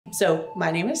So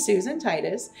my name is Susan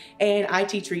Titus, and I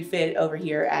teach Refit over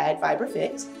here at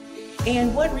VibraFit.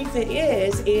 And what Refit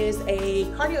is a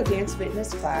cardio dance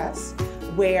fitness class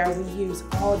where we use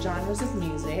all genres of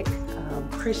music,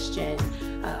 Christian,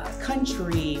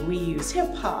 country, we use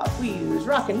hip hop, we use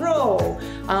rock and roll,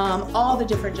 all the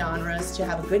different genres to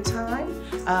have a good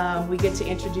time. We get to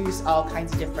introduce all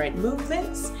kinds of different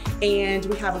movements, and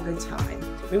we have a good time.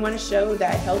 We want to show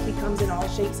that healthy comes in all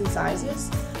shapes and sizes.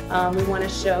 We want to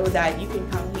show that you can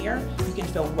come here, you can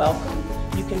feel welcome,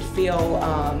 you can feel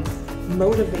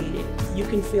motivated, you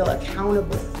can feel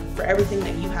accountable for everything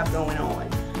that you have going on.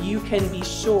 You can be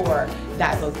sure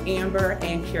that both Amber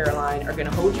and Caroline are going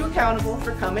to hold you accountable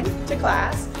for coming to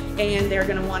class, and they're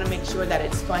going to want to make sure that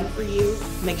it's fun for you,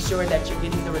 make sure that you're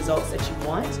getting the results that you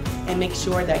want, and make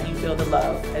sure that you feel the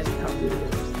love as you come through the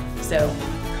doors. So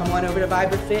come on over to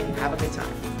VibraFit and have a good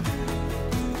time.